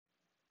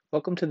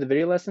Welcome to the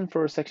video lesson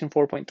for section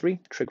 4.3,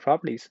 trig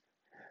properties.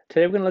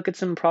 Today we're going to look at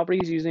some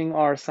properties using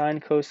our sine,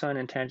 cosine,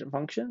 and tangent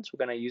functions.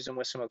 We're going to use them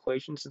with some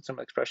equations and some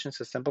expressions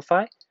to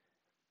simplify,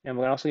 and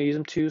we're also going to use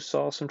them to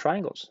solve some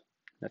triangles.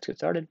 Let's get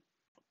started.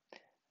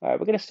 All right,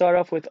 we're going to start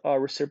off with our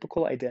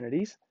reciprocal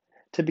identities.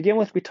 To begin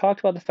with, we talked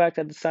about the fact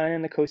that the sine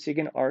and the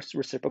cosecant are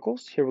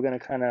reciprocals. Here we're going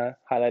to kind of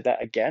highlight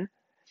that again.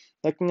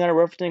 Looking at a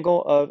reference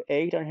angle of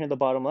A down here in the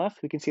bottom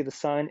left, we can see the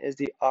sine is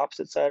the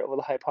opposite side over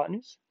the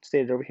hypotenuse,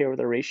 stated over here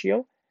with a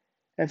ratio.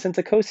 And since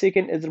the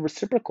cosecant is the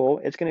reciprocal,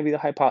 it's going to be the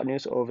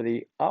hypotenuse over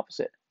the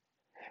opposite,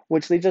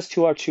 which leads us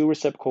to our two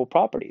reciprocal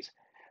properties.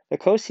 The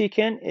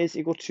cosecant is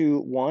equal to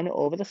 1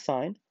 over the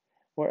sine,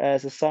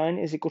 whereas the sine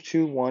is equal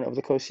to 1 over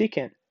the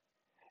cosecant.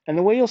 And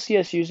the way you'll see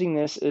us using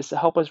this is to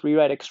help us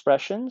rewrite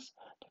expressions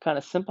to kind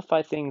of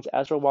simplify things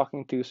as we're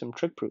walking through some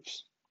trig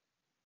proofs.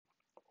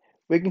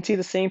 We can see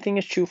the same thing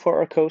is true for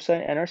our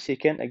cosine and our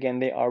secant. Again,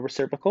 they are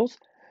reciprocals.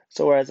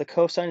 So whereas the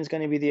cosine is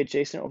going to be the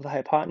adjacent over the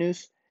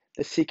hypotenuse,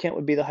 the secant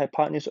would be the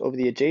hypotenuse over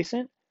the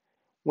adjacent,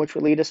 which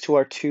would lead us to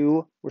our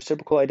two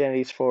reciprocal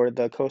identities for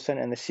the cosine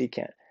and the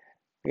secant.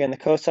 Again, the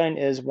cosine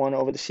is 1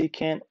 over the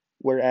secant,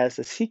 whereas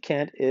the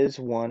secant is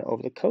 1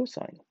 over the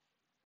cosine.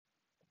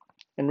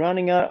 And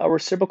rounding out our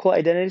reciprocal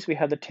identities, we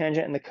have the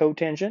tangent and the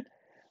cotangent.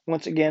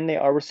 Once again, they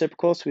are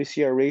reciprocal, so we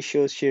see our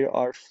ratios here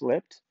are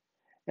flipped.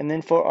 And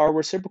then for our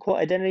reciprocal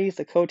identities,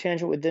 the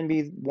cotangent would then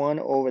be 1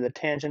 over the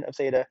tangent of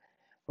theta,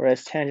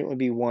 whereas tangent would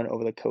be 1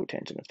 over the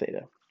cotangent of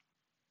theta.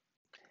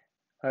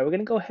 All right, we're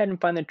going to go ahead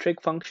and find the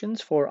trig functions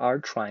for our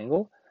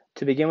triangle.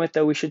 To begin with,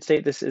 though, we should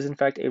state this is in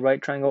fact a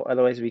right triangle,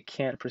 otherwise we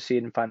can't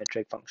proceed and find the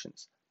trig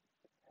functions.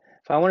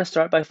 If I want to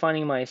start by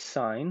finding my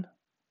sine,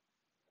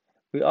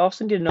 we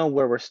also need to know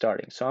where we're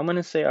starting. So I'm going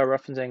to say our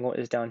reference angle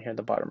is down here at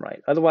the bottom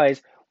right.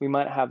 Otherwise, we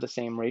might have the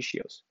same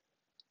ratios.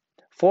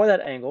 For that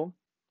angle,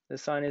 the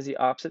sine is the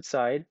opposite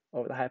side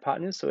over the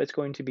hypotenuse, so it's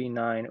going to be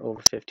 9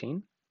 over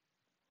 15.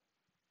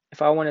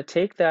 If I want to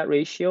take that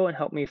ratio and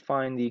help me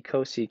find the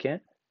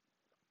cosecant,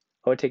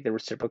 I would take the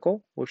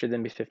reciprocal, which would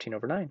then be 15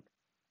 over 9.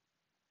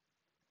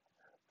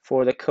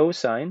 For the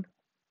cosine,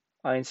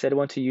 I instead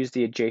want to use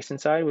the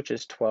adjacent side, which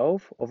is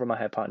 12 over my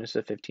hypotenuse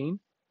of 15,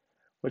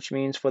 which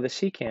means for the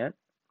secant,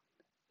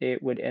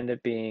 it would end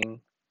up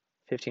being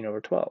 15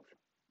 over 12.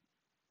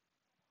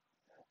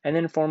 And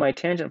then for my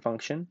tangent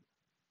function,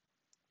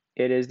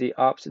 it is the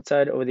opposite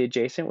side over the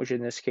adjacent, which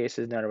in this case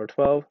is 9 over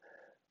 12,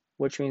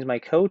 which means my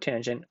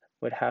cotangent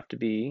would have to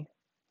be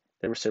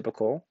the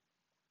reciprocal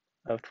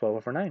of 12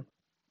 over 9.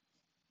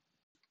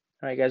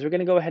 All right, guys, we're going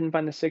to go ahead and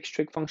find the 6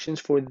 trig functions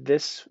for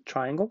this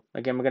triangle.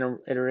 Again, we're going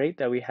to iterate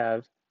that we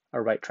have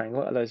a right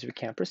triangle, otherwise we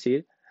can't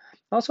proceed.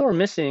 Also, we're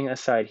missing a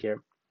side here,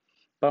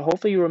 but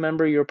hopefully you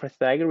remember your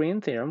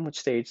Pythagorean theorem, which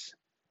states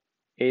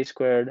a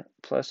squared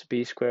plus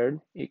b squared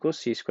equals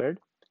c squared.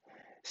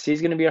 C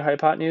is going to be our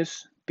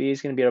hypotenuse, b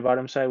is going to be our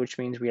bottom side, which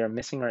means we are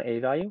missing our a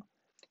value.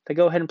 If I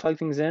go ahead and plug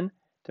things in,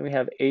 then we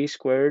have a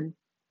squared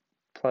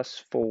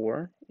plus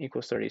 4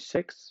 equals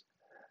 36.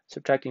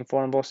 Subtracting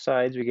 4 on both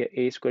sides, we get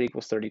a squared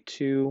equals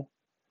 32,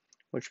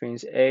 which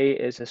means a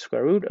is the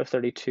square root of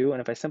 32. And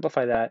if I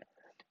simplify that,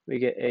 we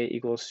get a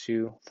equals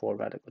to 4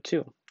 radical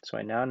 2. So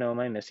I now know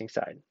my missing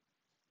side.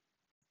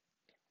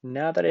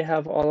 Now that I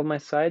have all of my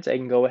sides, I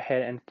can go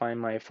ahead and find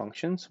my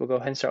functions. We'll go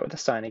ahead and start with the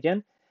sine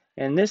again.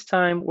 And this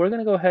time, we're going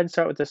to go ahead and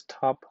start with this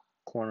top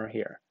corner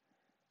here.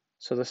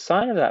 So the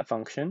sine of that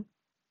function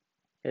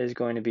is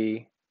going to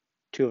be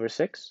 2 over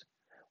 6,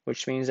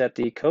 which means that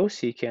the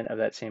cosecant of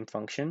that same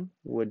function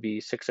would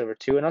be 6 over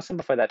 2, and I'll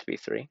simplify that to be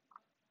 3.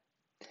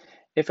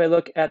 If I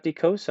look at the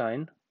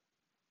cosine,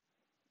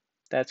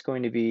 that's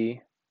going to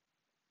be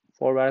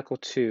 4 radical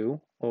 2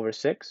 over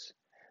 6,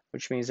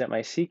 which means that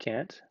my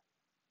secant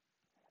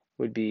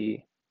would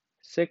be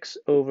 6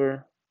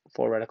 over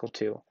 4 radical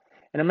 2.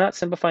 And I'm not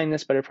simplifying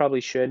this, but I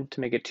probably should to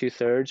make it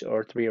 2/3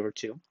 or 3 over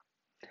 2.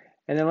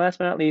 And then last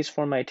but not least,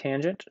 for my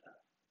tangent,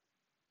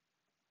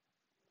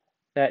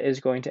 that is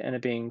going to end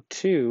up being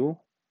 2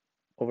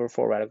 over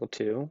 4 radical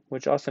 2,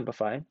 which I'll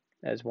simplify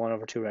as 1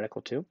 over 2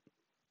 radical 2,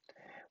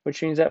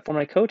 which means that for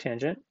my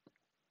cotangent,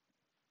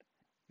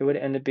 it would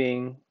end up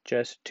being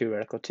just 2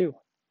 radical 2.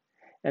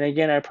 And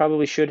again, I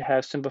probably should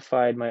have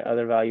simplified my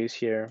other values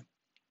here.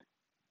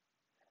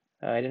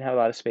 I didn't have a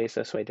lot of space,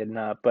 so I did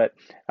not, but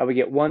I would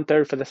get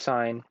 1/3 for the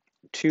sine,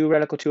 2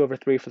 radical 2 over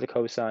 3 for the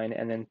cosine,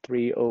 and then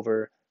 3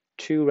 over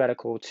 2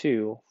 radical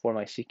 2 for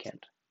my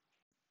secant.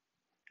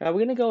 We're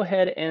going to go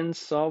ahead and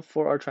solve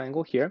for our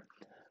triangle here.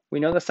 We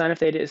know the sine of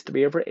theta is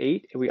 3 over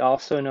 8. We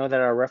also know that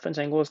our reference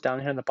angle is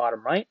down here in the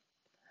bottom right.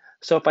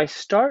 So if I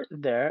start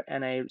there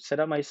and I set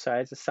up my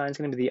sides, the sine is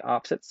going to be the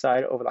opposite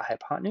side over the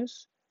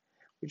hypotenuse,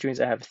 which means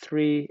I have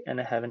 3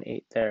 and I have an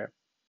 8 there.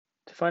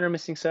 To find our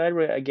missing side,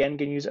 we're again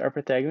going to use our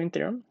Pythagorean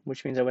theorem,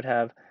 which means I would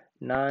have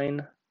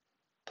 9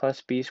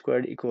 plus b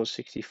squared equals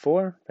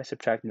 64. If I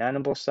subtract 9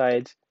 on both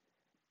sides,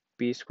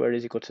 b squared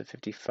is equal to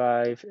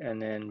 55,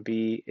 and then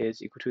b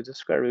is equal to the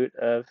square root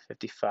of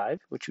 55,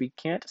 which we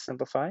can't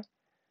simplify.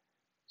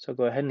 So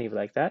go ahead and leave it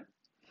like that.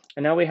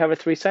 And now we have our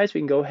three sides,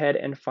 we can go ahead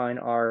and find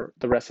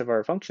the rest of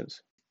our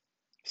functions.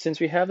 Since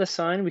we have the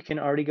sine, we can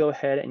already go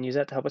ahead and use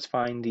that to help us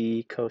find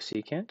the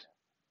cosecant.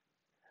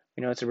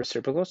 We know it's a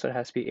reciprocal, so it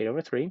has to be 8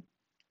 over 3.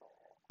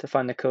 To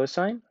find the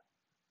cosine,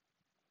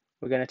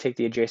 we're going to take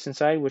the adjacent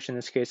side, which in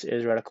this case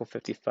is radical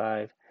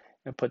 55,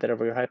 and put that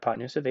over your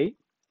hypotenuse of 8.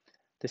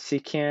 The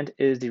secant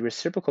is the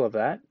reciprocal of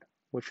that,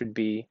 which would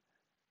be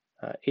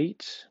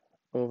 8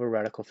 over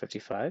radical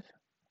 55.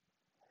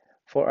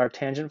 For our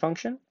tangent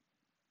function,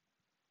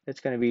 it's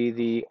going to be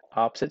the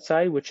opposite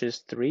side, which is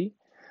 3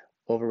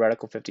 over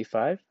radical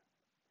 55.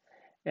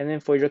 And then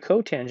for your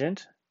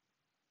cotangent,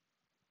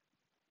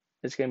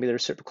 it's going to be the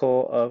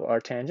reciprocal of our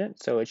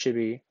tangent, so it should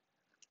be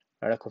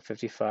radical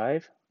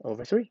 55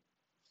 over 3.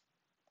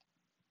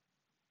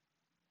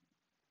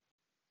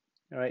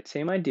 All right,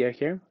 same idea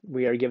here.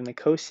 We are given the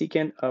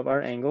cosecant of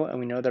our angle, and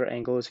we know that our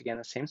angle is again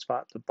the same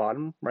spot, the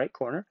bottom right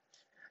corner.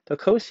 The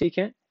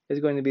cosecant is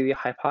going to be the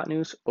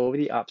hypotenuse over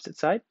the opposite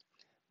side,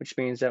 which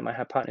means that my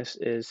hypotenuse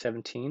is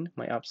 17,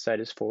 my opposite side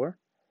is 4.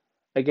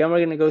 Again, we're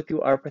going to go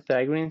through our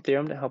Pythagorean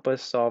theorem to help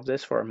us solve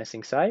this for our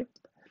missing side,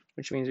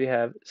 which means we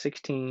have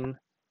 16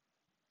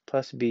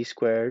 plus b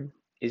squared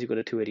is equal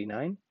to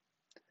 289.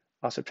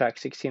 I'll subtract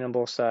 16 on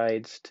both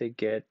sides to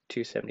get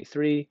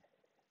 273,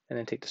 and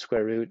then take the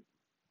square root,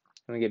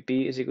 and we get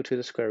b is equal to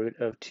the square root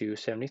of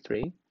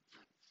 273.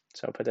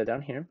 So I'll put that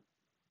down here.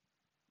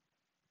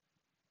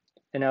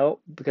 And now,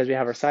 because we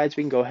have our sides,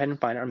 we can go ahead and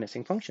find our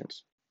missing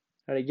functions.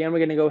 All right, again, we're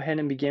going to go ahead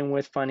and begin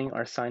with finding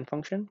our sine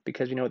function.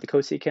 Because we know what the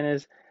cosecant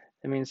is,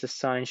 that means the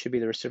sine should be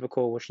the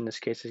reciprocal, which in this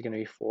case is going to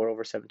be 4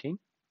 over 17.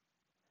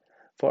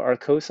 For our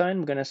cosine,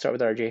 we're going to start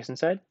with our adjacent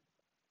side,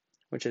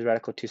 which is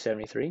radical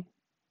 273.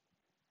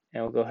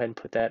 And we'll go ahead and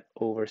put that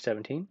over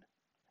 17.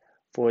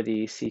 For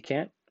the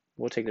secant,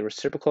 we'll take the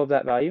reciprocal of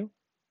that value.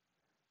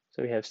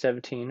 So we have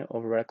 17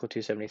 over radical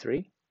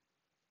 273.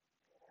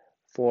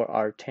 For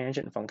our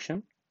tangent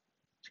function,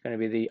 it's going to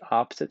be the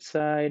opposite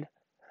side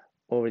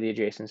over the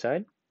adjacent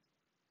side.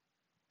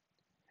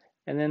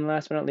 And then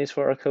last but not least,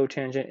 for our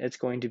cotangent, it's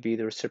going to be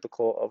the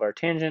reciprocal of our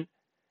tangent.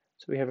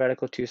 So we have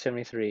radical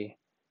 273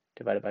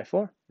 divided by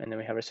 4, and then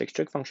we have our 6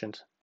 trig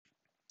functions.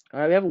 All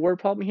right, we have a word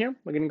problem here.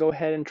 We're going to go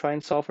ahead and try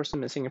and solve for some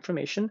missing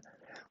information.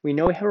 We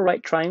know we have a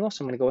right triangle,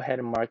 so I'm going to go ahead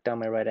and mark down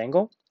my right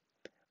angle.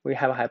 We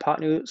have a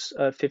hypotenuse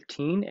of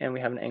 15, and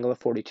we have an angle of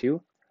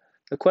 42.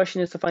 The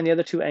question is to find the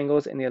other two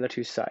angles and the other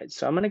two sides.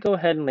 So I'm going to go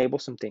ahead and label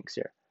some things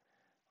here.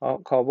 I'll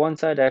call one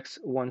side x,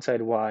 one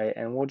side y,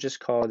 and we'll just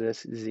call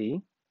this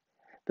z.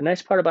 The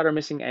nice part about our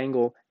missing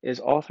angle is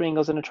all three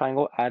angles in a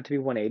triangle add to be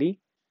 180.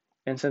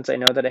 And since I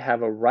know that I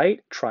have a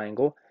right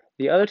triangle,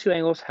 the other two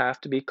angles have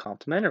to be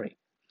complementary.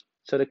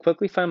 So to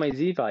quickly find my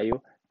z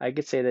value, I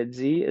could say that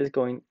z is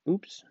going,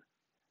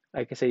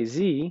 I could say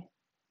z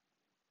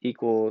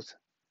equals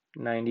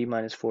 90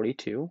 minus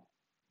 42,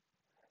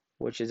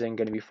 which is then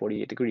going to be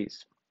 48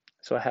 degrees.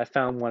 So I have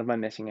found one of my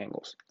missing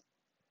angles.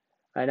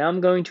 All right, now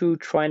I'm going to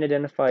try and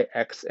identify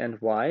x and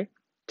y.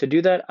 To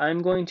do that,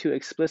 I'm going to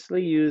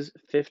explicitly use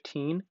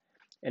 15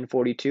 and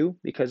 42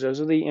 because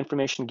those are the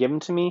information given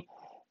to me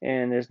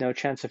and there's no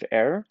chance of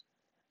error.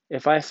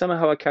 If I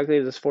somehow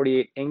calculated this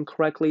 48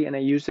 incorrectly and I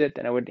used it,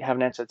 then I would have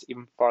an answer that's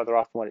even farther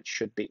off from what it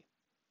should be.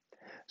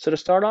 So to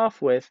start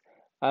off with,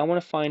 I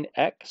want to find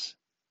x.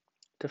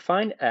 To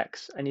find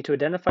x, I need to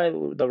identify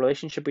the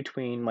relationship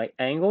between my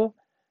angle,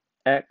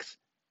 x,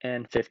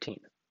 and 15.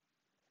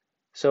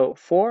 So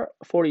for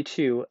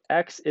 42,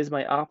 x is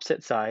my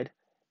opposite side,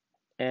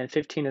 and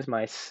 15 is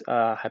my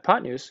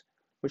hypotenuse,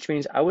 which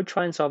means I would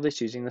try and solve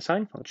this using the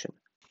sine function.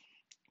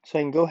 So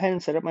I can go ahead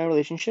and set up my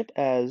relationship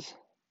as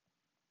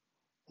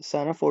the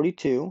sine of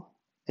 42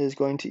 is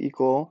going to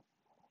equal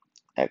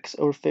x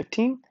over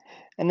 15.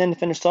 And then to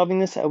finish solving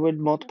this, I would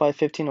multiply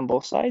 15 on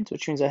both sides,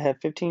 which means I have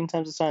 15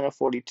 times the sine of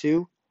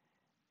 42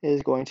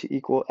 is going to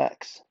equal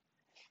x.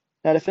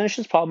 Now to finish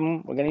this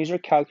problem, we're going to use our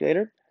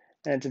calculator.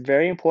 And it's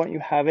very important you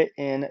have it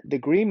in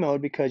degree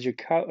mode because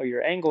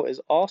your angle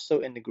is also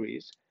in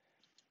degrees.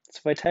 So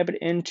if I type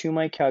it into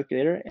my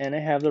calculator and I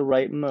have the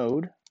right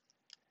mode,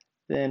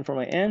 then for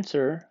my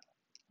answer,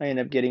 I end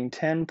up getting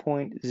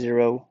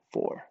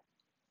 10.04.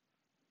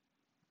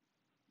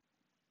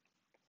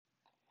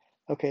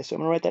 Okay, so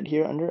I'm going to write that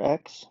here under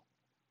x.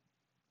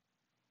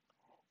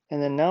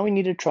 And then now we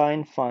need to try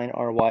and find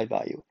our y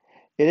value.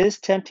 It is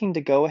tempting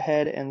to go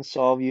ahead and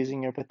solve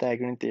using your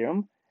Pythagorean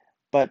theorem,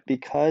 but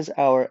because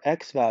our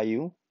x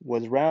value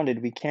was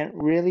rounded, we can't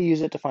really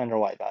use it to find our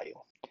y value.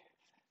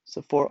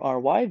 So for our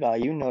y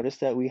value, notice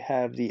that we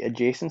have the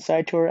adjacent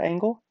side to our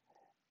angle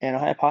and a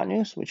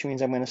hypotenuse, which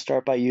means I'm going to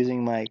start by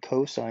using my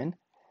cosine.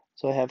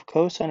 So I have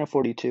cosine of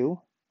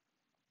 42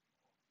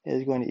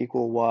 is going to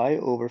equal y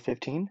over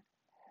 15.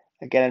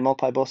 Again, I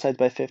multiply both sides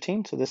by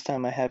 15, so this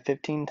time I have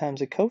 15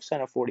 times the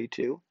cosine of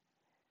 42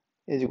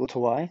 is equal to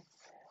y.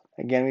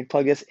 Again, we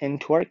plug this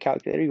into our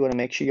calculator. You want to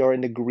make sure you're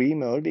in degree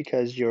mode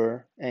because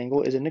your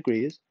angle is in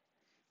degrees.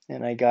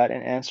 And I got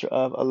an answer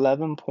of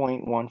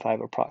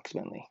 11.15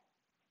 approximately.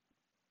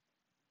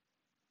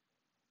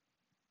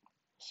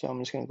 So I'm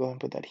just going to go ahead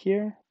and put that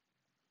here.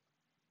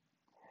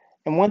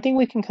 And one thing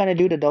we can kind of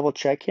do to double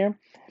check here,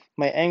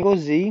 my angle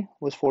Z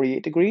was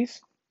 48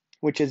 degrees,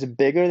 which is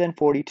bigger than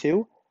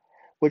 42,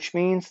 which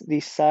means the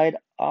side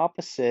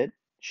opposite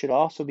should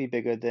also be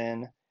bigger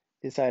than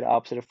the side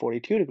opposite of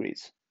 42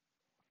 degrees.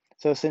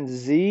 So since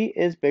Z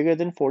is bigger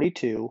than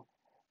 42,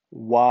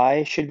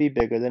 Y should be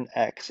bigger than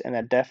X, and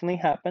that definitely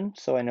happened,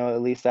 so I know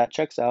at least that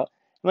checks out.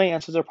 My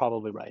answers are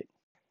probably right.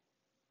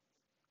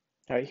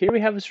 All right, here we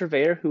have a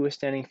surveyor who is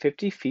standing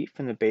 50 feet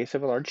from the base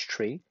of a large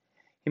tree.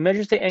 He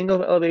measures the angle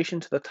of elevation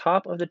to the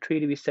top of the tree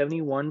to be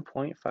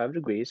 71.5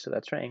 degrees, so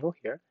that's our angle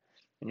here.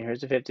 And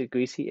here's the 50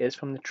 degrees he is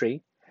from the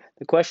tree.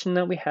 The question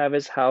that we have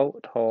is how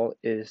tall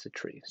is the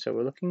tree? So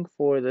we're looking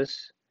for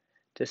this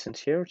distance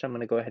here, which I'm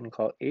going to go ahead and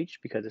call h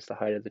because it's the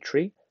height of the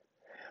tree.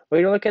 We're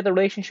going to look at the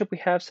relationship we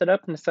have set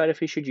up and decide if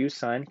we should use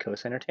sine,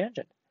 cosine, or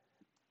tangent.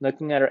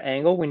 Looking at our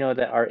angle, we know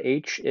that our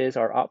h is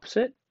our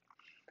opposite.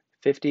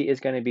 50 is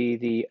going to be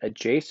the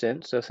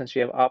adjacent. So since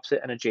we have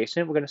opposite and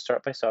adjacent, we're going to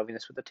start by solving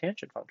this with the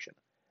tangent function.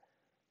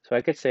 So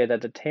I could say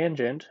that the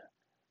tangent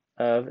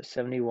of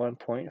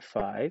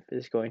 71.5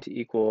 is going to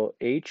equal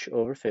h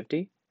over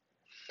 50.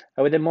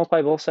 I would then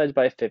multiply both sides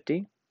by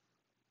 50.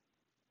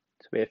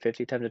 So we have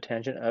 50 times the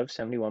tangent of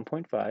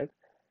 71.5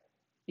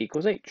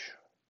 equals h.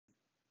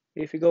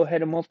 If you go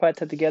ahead and multiply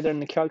that together in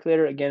the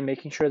calculator, again,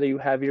 making sure that you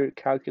have your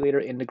calculator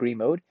in degree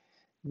mode,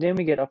 then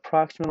we get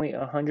approximately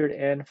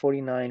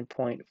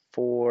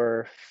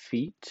 149.4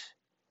 feet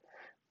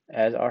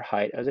as our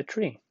height of the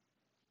tree.